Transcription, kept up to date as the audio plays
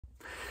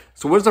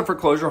So what is a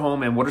foreclosure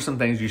home and what are some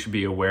things you should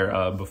be aware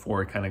of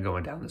before kind of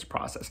going down this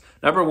process?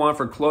 Number one,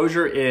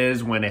 foreclosure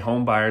is when a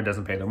home buyer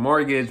doesn't pay their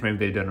mortgage, maybe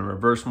they've done a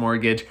reverse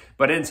mortgage,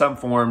 but in some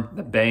form,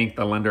 the bank,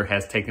 the lender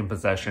has taken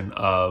possession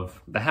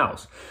of the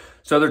house.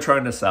 So they're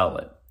trying to sell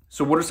it.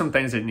 So what are some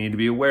things that you need to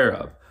be aware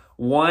of?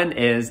 One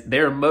is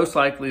they're most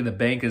likely the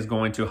bank is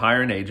going to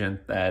hire an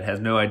agent that has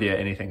no idea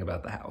anything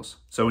about the house.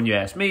 So when you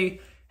ask me,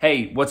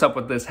 hey, what's up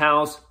with this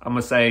house? I'm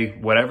gonna say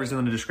whatever's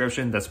in the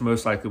description, that's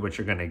most likely what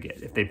you're gonna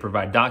get. If they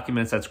provide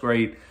documents, that's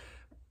great.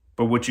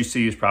 But what you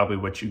see is probably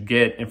what you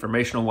get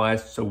informational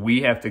wise. So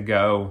we have to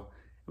go,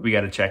 we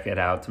gotta check it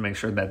out to make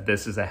sure that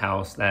this is a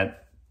house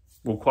that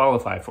will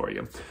qualify for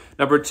you.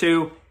 Number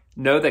two,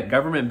 know that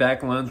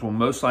government-backed loans will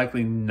most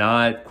likely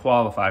not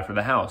qualify for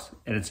the house,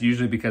 and it's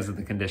usually because of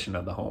the condition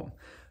of the home.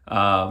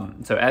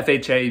 So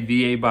FHA,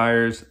 VA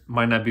buyers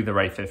might not be the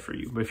right fit for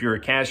you. But if you're a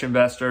cash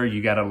investor,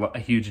 you got a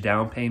huge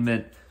down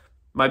payment,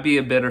 might be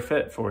a better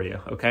fit for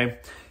you, okay?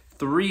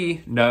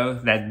 Three, know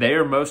that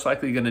they're most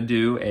likely gonna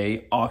do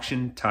a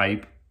auction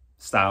type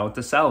style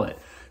to sell it.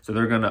 So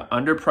they're gonna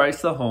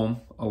underprice the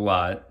home a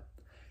lot,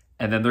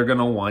 and then they're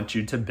gonna want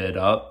you to bid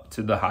up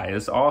to the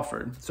highest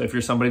offered. So if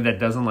you're somebody that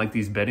doesn't like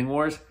these bidding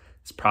wars,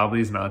 this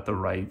probably is not the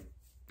right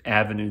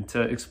avenue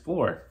to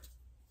explore.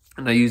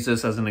 And I use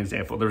this as an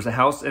example. There's a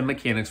house in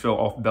Mechanicsville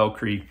off Bell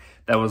Creek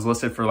that was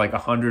listed for like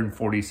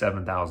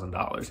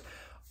 $147,000.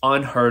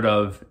 Unheard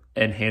of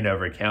in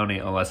Hanover County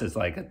unless it's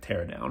like a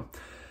tear down.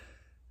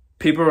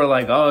 People were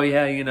like, oh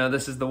yeah, you know,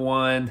 this is the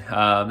one,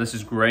 this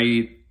is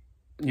great.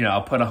 You know,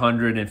 I'll put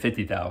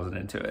 $150,000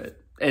 into it.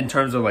 In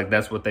terms of like,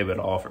 that's what they would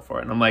offer for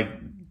it. And I'm like,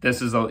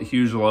 this is a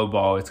huge low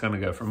ball. It's going to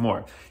go for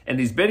more. And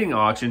these bidding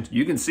auctions,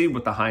 you can see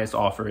what the highest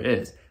offer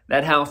is.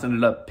 That house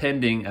ended up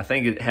pending. I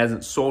think it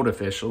hasn't sold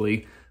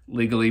officially,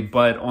 legally,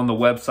 but on the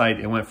website,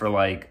 it went for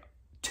like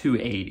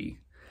 $280,000.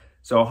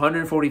 So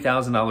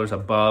 $140,000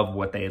 above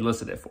what they had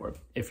listed it for.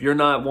 If you're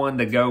not one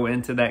to go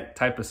into that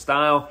type of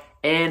style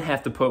and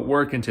have to put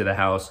work into the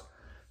house,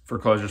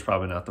 foreclosure is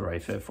probably not the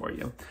right fit for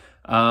you.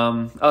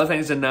 Other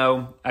things to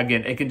know,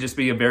 again, it can just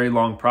be a very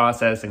long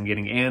process in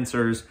getting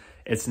answers.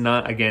 It's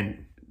not,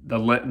 again,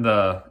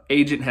 the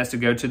agent has to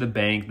go to the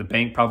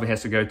bank probably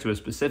has to go to a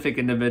specific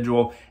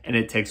individual, and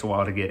it takes a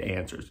while to get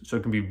answers. So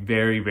it can be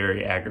very,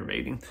 very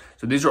aggravating.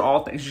 So these are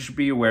all things you should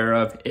be aware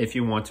of if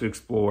you want to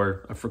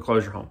explore a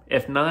foreclosure home.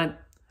 If not,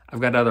 I've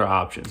got other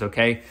options,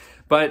 okay?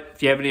 But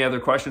if you have any other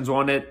questions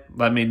on it,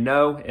 let me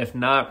know. If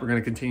not, we're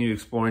going to continue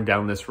exploring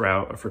down this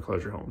route of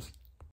foreclosure homes.